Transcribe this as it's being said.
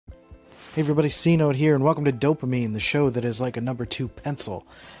Hey everybody, C-Note here, and welcome to Dopamine, the show that is like a number 2 pencil,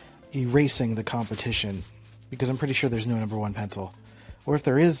 erasing the competition, because I'm pretty sure there's no number 1 pencil. Or if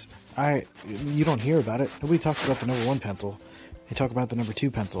there is, you don't hear about it. Nobody talks about the number 1 pencil. They talk about the number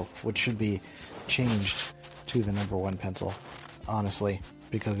 2 pencil, which should be changed to the number 1 pencil, honestly,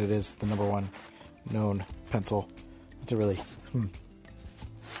 because it is the number 1 known pencil. It's a really...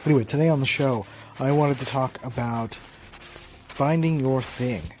 Anyway, today on the show, I wanted to talk about finding your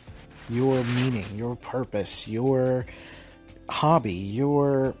thing. Your meaning, your purpose, your hobby,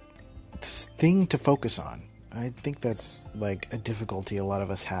 your thing to focus on. I think that's like a difficulty a lot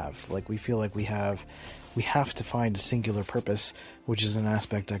of us have. Like we feel like we have to find a singular purpose, which is an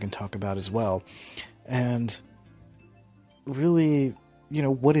aspect I can talk about as well. And really,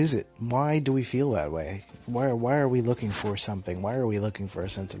 what is it? Why do we feel that way? Why are we looking for something? Why are we looking for a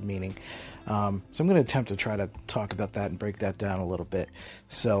sense of meaning? So I'm going to attempt to try to talk about that and break that down a little bit.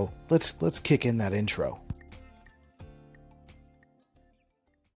 So let's kick in that intro.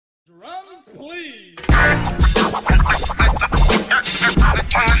 Drums, please.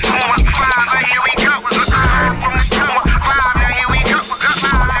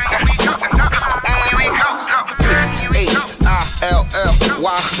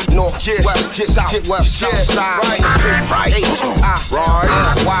 Why north, west, south, side, right, yeah.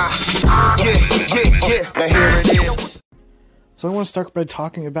 Now here it is. So I want to start by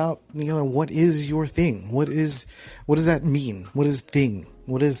talking about, what is your thing? What does that mean? What is thing?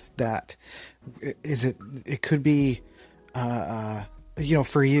 What is that? It could be,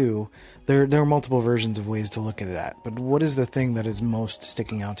 for you, there are multiple versions of ways to look at that. But what is the thing that is most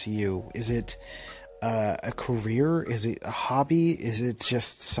sticking out to you? Is it a career? Is it a hobby? Is it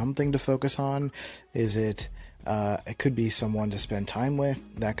just something to focus on? Is it, it could be someone to spend time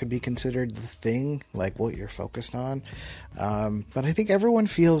with. That could be considered the thing, like what you're focused on. But I think everyone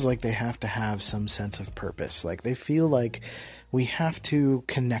feels like they have to have some sense of purpose. Like they feel like we have to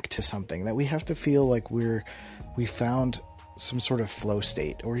connect to something, that we have to feel like we found some sort of flow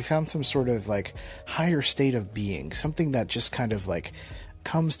state, or we found some sort of like higher state of being, something that just kind of like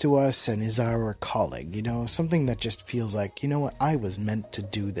comes to us and is our calling, something that just feels like, what, I was meant to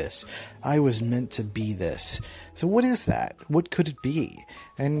do this. I was meant to be this. So what is that? What could it be?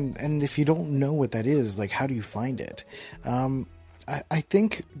 And if you don't know what that is, like, how do you find it? I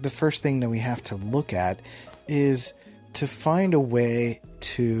think the first thing that we have to look at is to find a way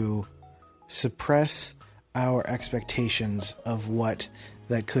to suppress our expectations of what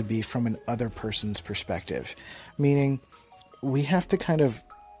that could be from an other person's perspective. Meaning, we have to kind of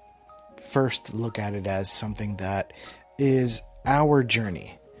first look at it as something that is our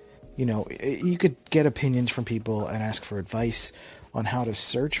journey. You could get opinions from people and ask for advice on how to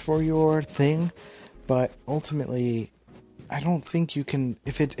search for your thing, but ultimately, I don't think you can,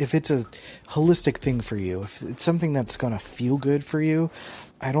 if it's a holistic thing for you, if it's something that's going to feel good for you,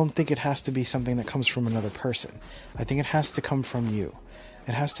 I don't think it has to be something that comes from another person. I think it has to come from you.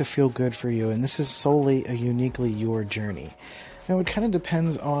 It has to feel good for you, and this is solely a uniquely your journey. Now, it kind of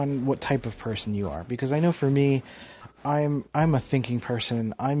depends on what type of person you are, because I know for me, I'm a thinking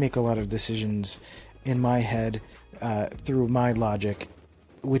person. I make a lot of decisions in my head through my logic,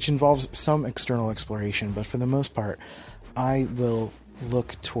 which involves some external exploration, but for the most part, I will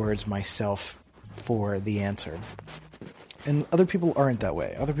look towards myself for the answer. And other people aren't that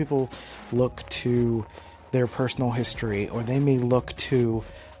way. Other people look to their personal history, or they may look to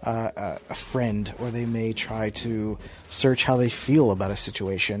a friend, or they may try to search how they feel about a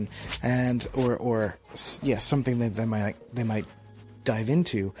situation, and or something that they might dive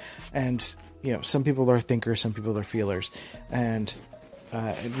into. And some people are thinkers, some people are feelers, and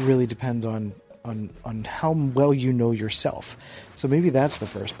it really depends on how well you know yourself. So maybe that's the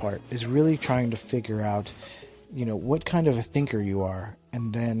first part, is really trying to figure out what kind of a thinker you are,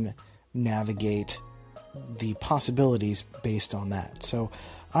 and then navigate the possibilities based on that. So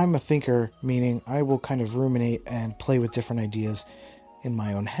I'm a thinker, meaning I will kind of ruminate and play with different ideas in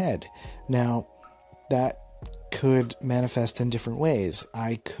my own head. Now, that could manifest in different ways.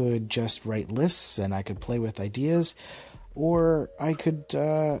 I could just write lists and I could play with ideas, or I could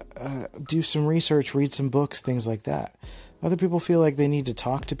do some research, read some books, things like that. Other people feel like they need to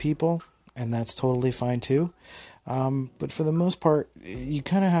talk to people, and that's totally fine too. But for the most part, you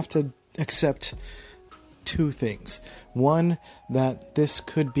kind of have to accept two things. One, that this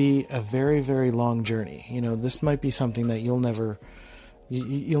could be a very, very long journey. This might be something that you'll never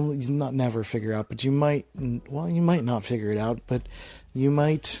figure out, but you might not figure it out, but you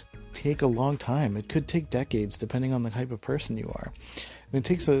might take a long time. It could take decades, depending on the type of person you are. And it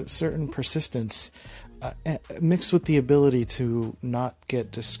takes a certain persistence mixed with the ability to not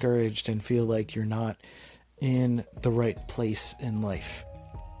get discouraged and feel like you're not in the right place in life.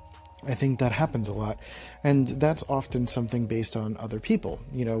 I think that happens a lot, and that's often something based on other people.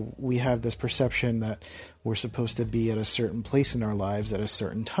 You know, we have this perception that we're supposed to be at a certain place in our lives at a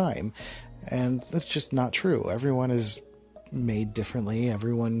certain time, and that's just not true. Everyone is made differently.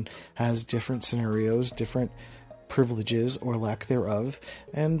 Everyone has different scenarios, different privileges or lack thereof,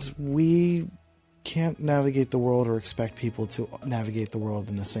 and we can't navigate the world or expect people to navigate the world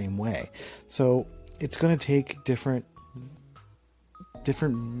in the same way. So it's going to take different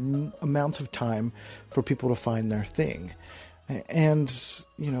amounts of time for people to find their thing. And,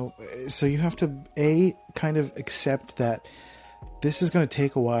 you know, so you have to, kind of accept that this is going to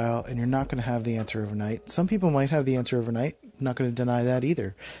take a while and you're not going to have the answer overnight. Some people might have the answer overnight. I'm not going to deny that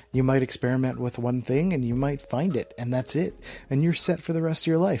either. You might experiment with one thing and you might find it, and that's it. And you're set for the rest of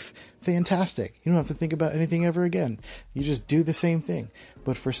your life. Fantastic. You don't have to think about anything ever again. You just do the same thing.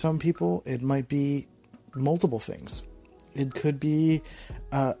 But for some people, it might be multiple things. It could be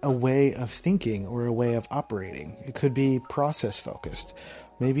a way of thinking or a way of operating. It could be process focused.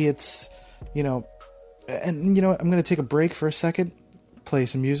 Maybe it's, you know, and you know what? I'm going to take a break for a second, play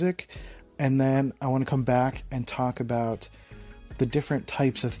some music, and then I want to come back and talk about the different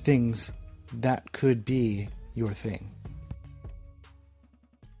types of things that could be your thing.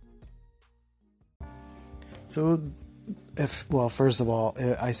 So, first of all,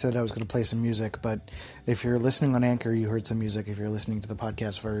 I said I was going to play some music, but if you're listening on Anchor, you heard some music. If you're listening to the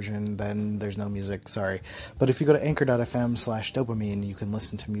podcast version, then there's no music, sorry. But if you go to anchor.fm/dopamine, you can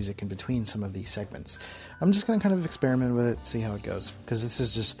listen to music in between some of these segments. I'm just going to kind of experiment with it, see how it goes, because this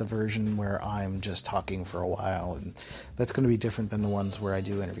is just the version where I'm just talking for a while, and that's going to be different than the ones where I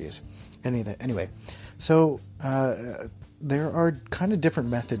do interviews. Anyway, so there are kind of different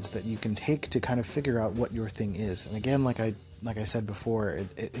methods that you can take to kind of figure out what your thing is. And again, like I said before,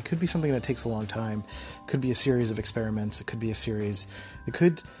 it could be something that takes a long time. It could be a series of experiments. It could be a series. It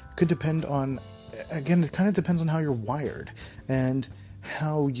could depend on, again, it kind of depends on how you're wired and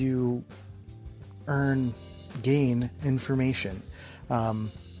how you gain information. And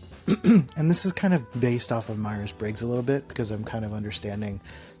this is kind of based off of Myers-Briggs a little bit, because I'm kind of understanding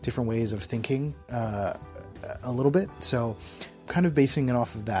different ways of thinking a little bit, so I'm kind of basing it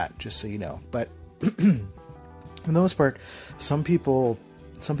off of that, just so you know. But for the most part, some people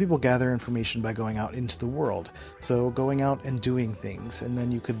gather information by going out into the world, so going out and doing things, and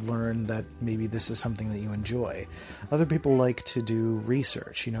then you could learn that maybe this is something that you enjoy. Other people like to do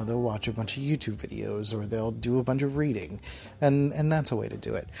research. You know, they'll watch a bunch of YouTube videos, or they'll do a bunch of reading, and that's a way to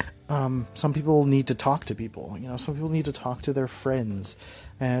do it. Some people need to talk to people. You know, some people need to talk to their friends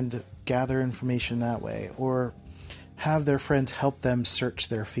and gather information that way, or have their friends help them search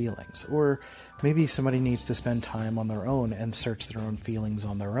their feelings, or maybe somebody needs to spend time on their own and search their own feelings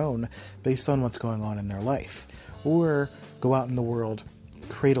on their own based on what's going on in their life, or go out in the world,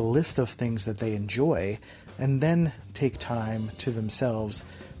 create a list of things that they enjoy, and then take time to themselves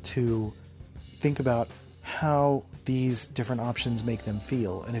to think about how these different options make them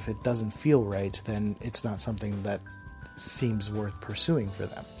feel. And if it doesn't feel right, then it's not something that seems worth pursuing for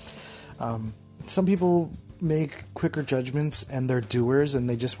them. Some people make quicker judgments and they're doers and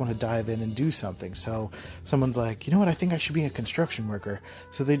they just want to dive in and do something. So someone's like, you know what, I think I should be a construction worker.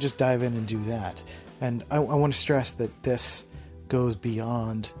 So they just dive in and do that. And I want to stress that this goes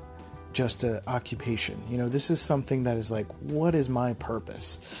beyond just an occupation. You know, this is something that is like, what is my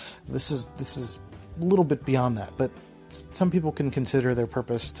purpose? This is a little bit beyond that, but some people can consider their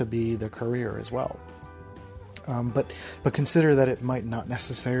purpose to be their career as well. But consider that it might not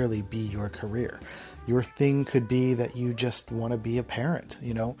necessarily be your career. Your thing could be that you just want to be a parent.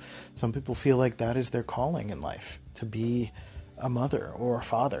 You know, some people feel like that is their calling in life, to be a mother or a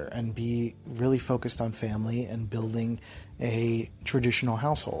father and be really focused on family and building a traditional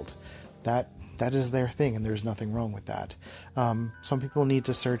household. That is their thing, and there's nothing wrong with that. Some people need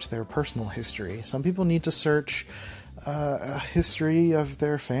to search their personal history. Some people need to search a history of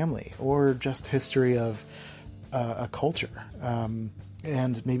their family, or just history of a culture,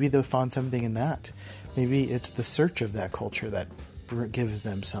 and maybe they'll find something in that. Maybe it's the search of that culture that gives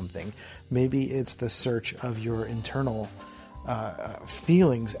them something. Maybe it's the search of your internal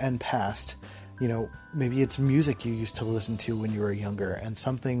feelings and past. You know, maybe it's music you used to listen to when you were younger, and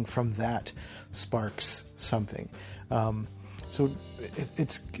something from that sparks something. So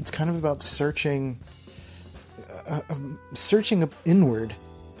it's kind of about searching inward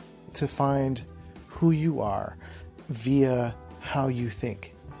to find who you are via how you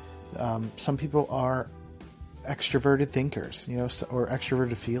think. Some people are extroverted thinkers, or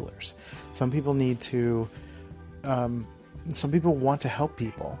extroverted feelers. Some people some people want to help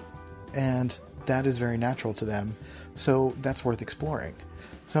people, and that is very natural to them. So that's worth exploring.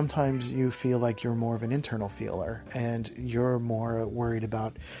 Sometimes you feel like you're more of an internal feeler and you're more worried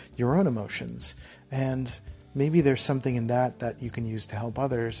about your own emotions. And maybe there's something in that you can use to help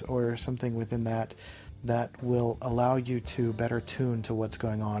others, or something within that will allow you to better tune to what's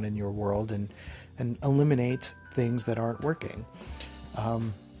going on in your world and eliminate things that aren't working.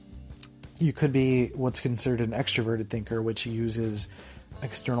 You could be what's considered an extroverted thinker, which uses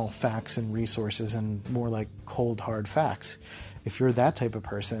external facts and resources and more like cold, hard facts. If you're that type of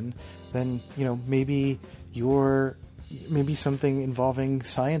person, then, maybe maybe something involving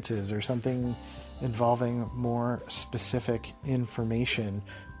sciences or something involving more specific information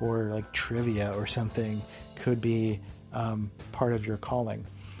or like trivia or something could be part of your calling.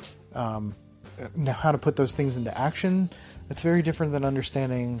 Now, how to put those things into action, it's very different than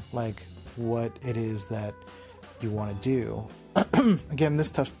understanding like what it is that you want to do. Again, this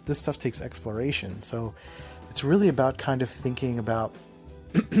stuff takes exploration. So it's really about kind of thinking about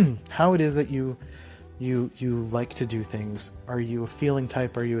how it is that you like to do things. Are you a feeling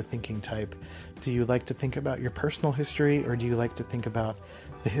type? Are you a thinking type? Do you like to think about your personal history, or do you like to think about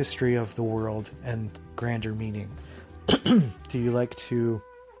the history of the world and grander meaning? Do you like to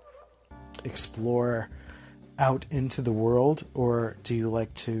explore out into the world, or do you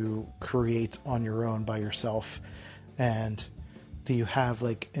like to create on your own by yourself? And do you have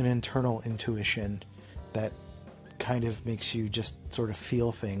like an internal intuition that kind of makes you just sort of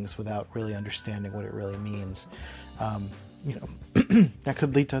feel things without really understanding what it really means? That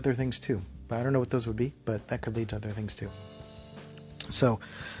could lead to other things too. But I don't know what those would be, but that could lead to other things too. So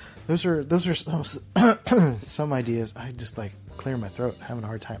those are some ideas. I just like clear my throat, having a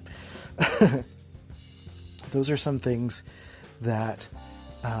hard time. Those are some things that,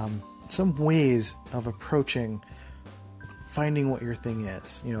 some ways of approaching finding what your thing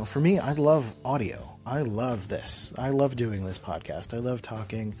is. For me, I love audio. I love this. I love doing this podcast. I love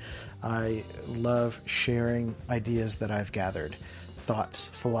talking. I love sharing ideas that I've gathered, thoughts,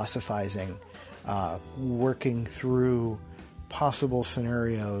 philosophizing, working through possible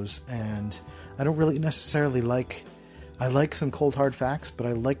scenarios. And I don't really necessarily I like some cold hard facts, but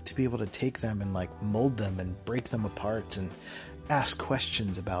I like to be able to take them and like mold them and break them apart and ask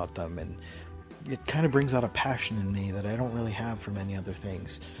questions about them. And it kind of brings out a passion in me that I don't really have for many other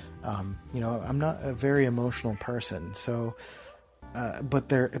things. I'm not a very emotional person, so,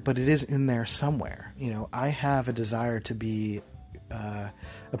 but it is in there somewhere. I have a desire to be,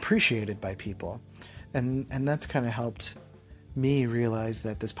 appreciated by people. And that's kind of helped me realize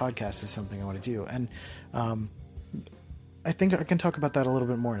that this podcast is something I want to do. And, I think I can talk about that a little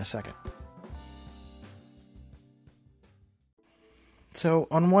bit more in a second. So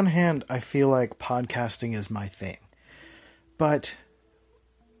on one hand, I feel like podcasting is my thing, but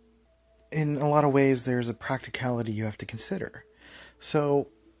in a lot of ways, there's a practicality you have to consider. So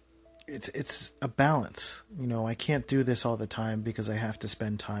it's a balance. I can't do this all the time because I have to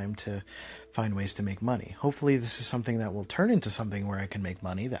spend time to find ways to make money. Hopefully this is something that will turn into something where I can make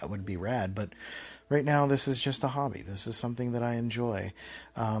money. That would be rad. But right now, this is just a hobby. This is something that I enjoy.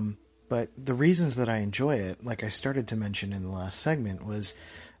 But the reasons that I enjoy it, like I started to mention in the last segment, was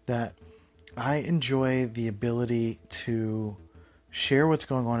that I enjoy the ability to share what's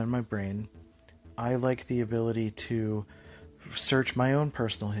going on in my brain. I like the ability to search my own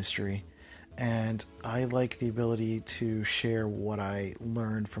personal history, and I like the ability to share what I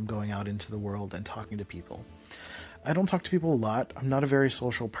learned from going out into the world and talking to people. I don't talk to people a lot. I'm not a very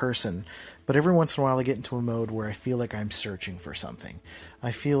social person, but every once in a while I get into a mode where I feel like I'm searching for something.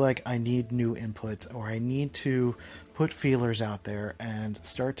 I feel like I need new input, or I need to put feelers out there and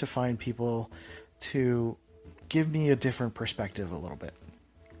start to find people to give me a different perspective a little bit.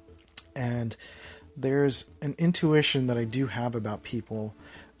 And there's an intuition that I do have about people,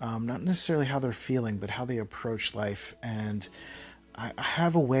 not necessarily how they're feeling, but how they approach life. And I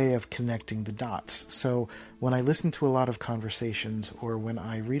have a way of connecting the dots. So when I listen to a lot of conversations, or when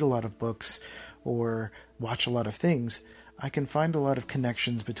I read a lot of books, or watch a lot of things, I can find a lot of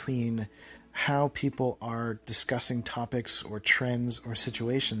connections between how people are discussing topics or trends or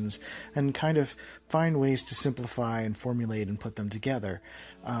situations, and kind of find ways to simplify and formulate and put them together.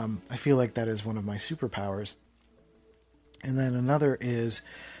 I feel like that is one of my superpowers. And then another is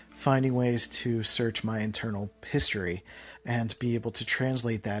finding ways to search my internal history and be able to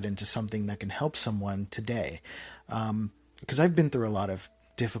translate that into something that can help someone today. Because I've been through a lot of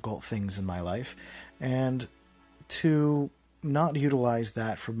difficult things in my life, and to not utilize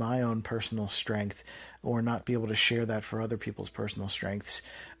that for my own personal strength, or not be able to share that for other people's personal strengths,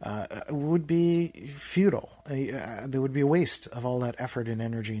 would be futile. There would be a waste of all that effort and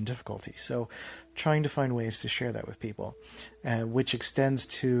energy and difficulty. So trying to find ways to share that with people, which extends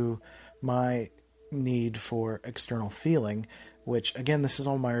to my need for external feeling, which, again, this is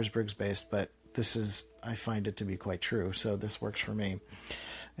all Myers-Briggs based, but I find it to be quite true, so this works for me,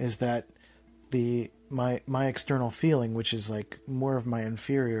 is that my external feeling, which is like more of my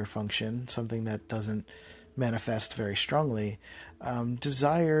inferior function, something that doesn't manifest very strongly,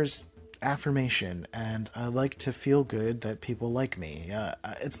 desires affirmation, and I like to feel good that people like me.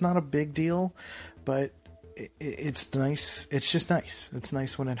 It's not a big deal, but it's nice. It's just nice. It's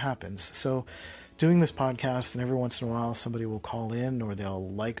nice when it happens. So doing this podcast, and every once in a while somebody will call in, or they'll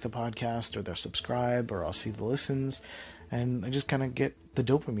like the podcast, or they'll subscribe, or I'll see the listens, and I just kind of get the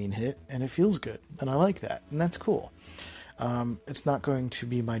dopamine hit, and it feels good, and I like that, and that's cool. It's not going to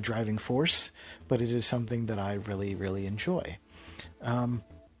be my driving force, but it is something that I really, really enjoy. And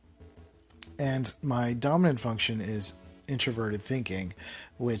my dominant function is introverted thinking,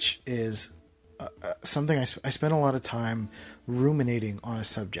 which is something I spend a lot of time ruminating on a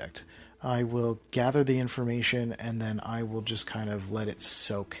subject. I will gather the information, and then I will just kind of let it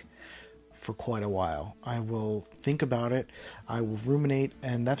soak for quite a while. I will think about it, I will ruminate,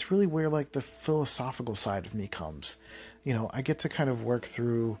 and that's really where like the philosophical side of me comes. I get to kind of work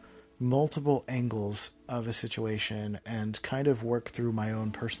through multiple angles of a situation and kind of work through my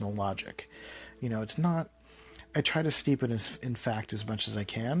own personal logic. It's not, I try to steep it in fact as much as I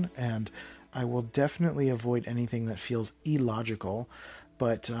can, and I will definitely avoid anything that feels illogical,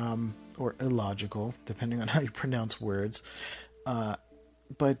 or illogical, depending on how you pronounce words.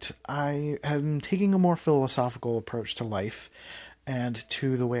 But I am taking a more philosophical approach to life and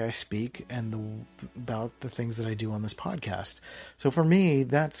to the way I speak and about the things that I do on this podcast. So for me,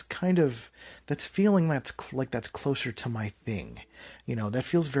 that's feeling that's closer to my thing. That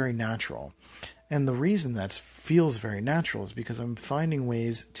feels very natural. And the reason that feels very natural is because I'm finding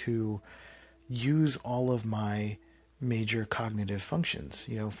ways to use all of my major cognitive functions,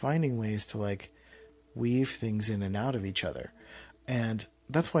 finding ways to like weave things in and out of each other. And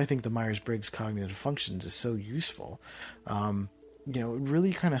that's why I think the Myers-Briggs cognitive functions is so useful. It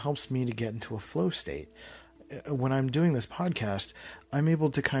really kind of helps me to get into a flow state. When I'm doing this podcast, I'm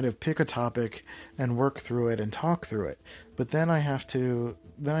able to kind of pick a topic and work through it and talk through it. But then I do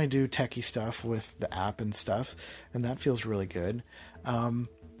techie stuff with the app and stuff, and that feels really good.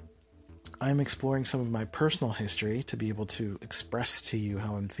 I'm exploring some of my personal history to be able to express to you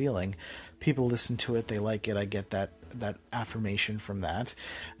how I'm feeling. People listen to it, they like it, I get that affirmation from that.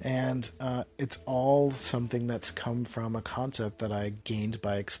 And it's all something that's come from a concept that I gained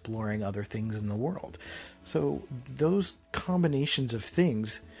by exploring other things in the world. So those combinations of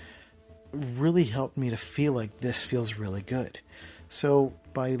things really helped me to feel like this feels really good. So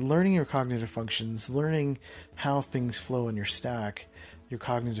by learning your cognitive functions, learning how things flow in your stack, your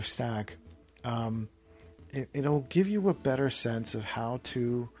cognitive stack, it'll give you a better sense of how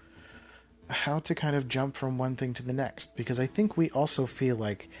to kind of jump from one thing to the next. Because I think we also feel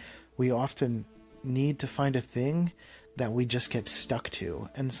like we often need to find a thing that we just get stuck to.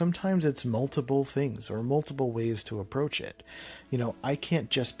 And sometimes it's multiple things or multiple ways to approach it. I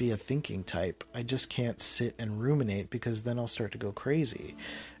can't just be a thinking type. I just can't sit and ruminate, because then I'll start to go crazy.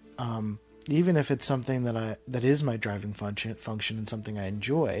 Even if it's something that is my driving function and something I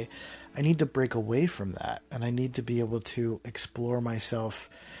enjoy, I need to break away from that, and I need to be able to explore myself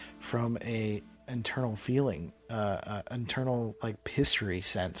from a internal feeling, internal like history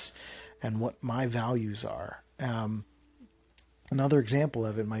sense, and what my values are. Another example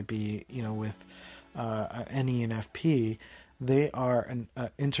of it might be, with an ENFP, they are an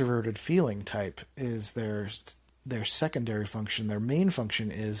introverted feeling type is their secondary function. Their main function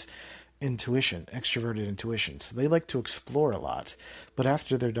is intuition, extroverted intuition. So they like to explore a lot, but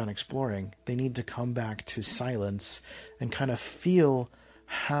after they're done exploring, they need to come back to silence and kind of feel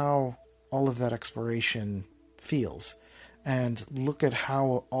how all of that exploration feels, and look at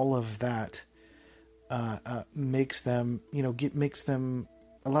how all of that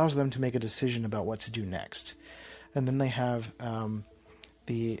allows them to make a decision about what to do next. And then they have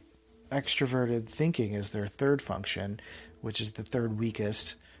the extroverted thinking as their third function, which is the third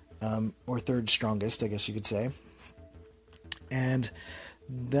weakest, or third strongest, I guess you could say. And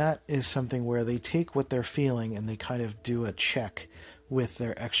that is something where they take what they're feeling and they kind of do a check with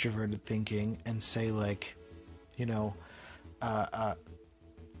their extroverted thinking and say, like,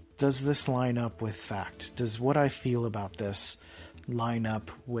 does this line up with fact? Does what I feel about this line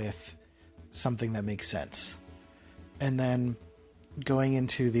up with something that makes sense? And then going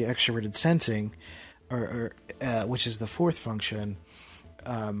into the extroverted sensing, which is the fourth function,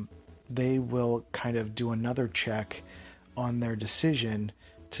 they will kind of do another check on their decision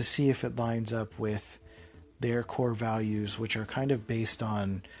to see if it lines up with their core values, which are kind of based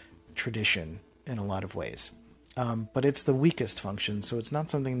on tradition in a lot of ways. But it's the weakest function, so it's not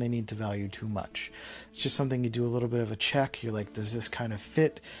something they need to value too much. It's just something you do a little bit of a check. You're like, does this kind of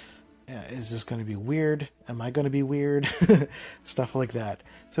fit? Is this going to be weird? Am I going to be weird? Stuff like that.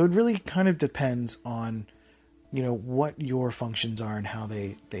 So it really kind of depends on, what your functions are and how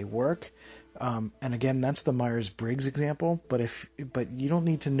they work. And again, that's the Myers-Briggs example, but you don't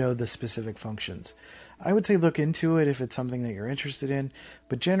need to know the specific functions. I would say look into it if it's something that you're interested in,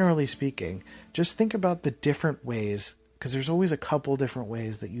 but generally speaking, just think about the different ways, because there's always a couple different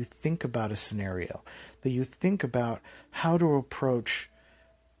ways that you think about a scenario, that you think about how to approach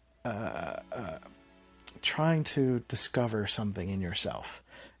trying to discover something in yourself.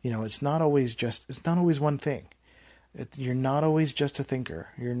 It's not always one thing. You're not always just a thinker.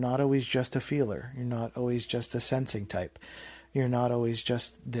 You're not always just a feeler. You're not always just a sensing type. You're not always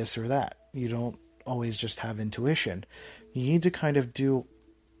just this or that. You don't always just have intuition. You need to kind of do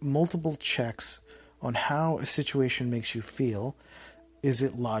multiple checks on how a situation makes you feel. Is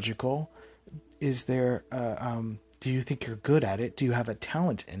it logical? Is there, do you think you're good at it? Do you have a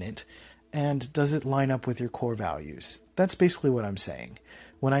talent in it? And does it line up with your core values? That's basically what I'm saying.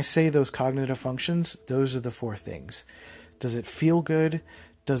 When I say those cognitive functions, those are the four things. Does it feel good?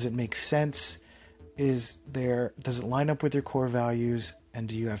 Does it make sense? Does it line up with your core values? And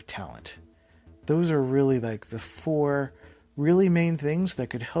do you have talent? Those are really like the four really main things that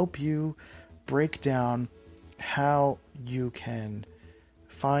could help you break down how you can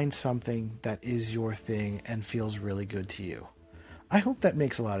find something that is your thing and feels really good to you. I hope that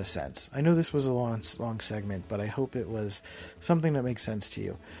makes a lot of sense. I know this was a long segment, but I hope it was something that makes sense to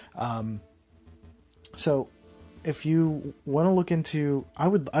you. So if you want to look into, I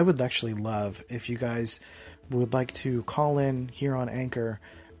would actually love if you guys would like to call in here on Anchor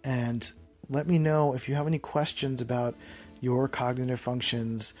and let me know if you have any questions about your cognitive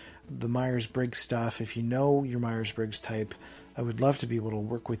functions, the Myers-Briggs stuff. If you know your Myers-Briggs type, I would love to be able to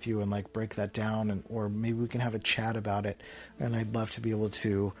work with you and break that down, or maybe we can have a chat about it. And I'd love to be able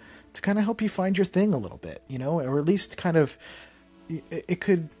to kind of help you find your thing a little bit, or at least kind of,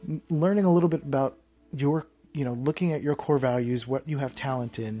 learning a little bit about your, looking at your core values, what you have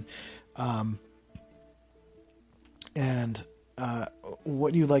talent in, and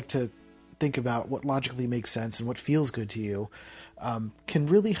what you like to think about, what logically makes sense and what feels good to you, can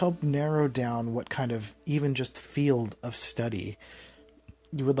really help narrow down what kind of even just field of study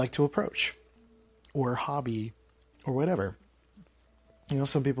you would like to approach, or hobby, or whatever.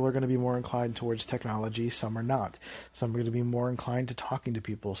 Some people are going to be more inclined towards technology, some are not. Some are going to be more inclined to talking to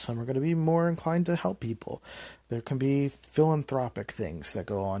people, some are going to be more inclined to help people. There can be philanthropic things that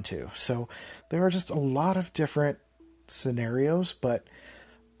go on too. So there are just a lot of different scenarios, but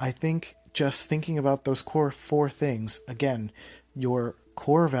I think just thinking about those core four things, again, your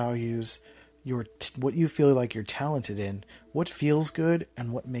core values, what you feel like you're talented in, what feels good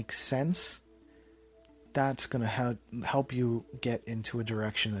and what makes sense, that's going to help you get into a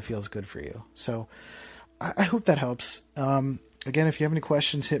direction that feels good for you. So I hope that helps. Again, if you have any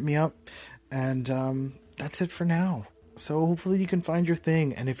questions, hit me up. And that's it for now. So hopefully you can find your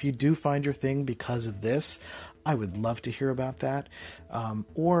thing. And if you do find your thing because of this, I would love to hear about that.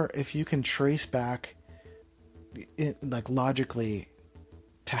 Or if you can trace back logically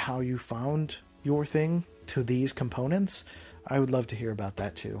to how you found your thing to these components, I would love to hear about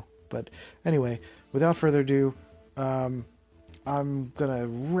that too. But anyway, without further ado, I'm going to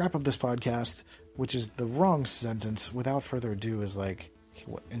wrap up this podcast, which is the wrong sentence. Without further ado is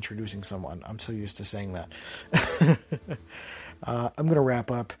introducing someone. I'm so used to saying that. I'm going to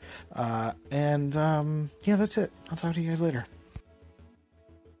wrap up. And that's it. I'll talk to you guys later.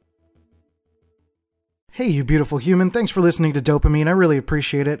 Hey, you beautiful human. Thanks for listening to Dopamine. I really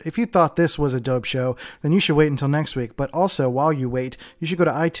appreciate it. If you thought this was a dope show, then you should wait until next week. But also, while you wait, you should go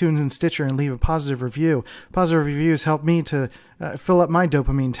to iTunes and Stitcher and leave a positive review. Positive reviews help me to fill up my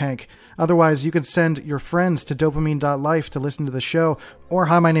dopamine tank. Otherwise, you can send your friends to dopamine.life to listen to the show, or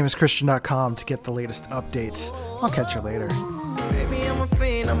HiMyNameIsChristian.com to get the latest updates. I'll catch you later. Baby, I'm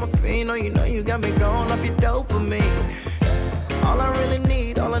a fiend. Oh, you got me going off your dopamine.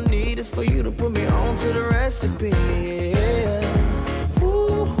 All I need is for you to put me on to the recipe. Yeah.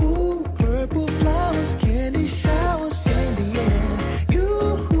 Ooh, purple flowers, candy showers in the air.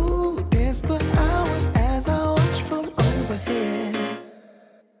 You dance for hours as I watch from overhead.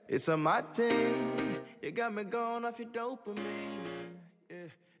 It's a my thing. You got me going off your dopamine. Yeah,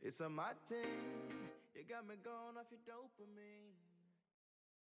 it's on my team. You got me going off your dopamine.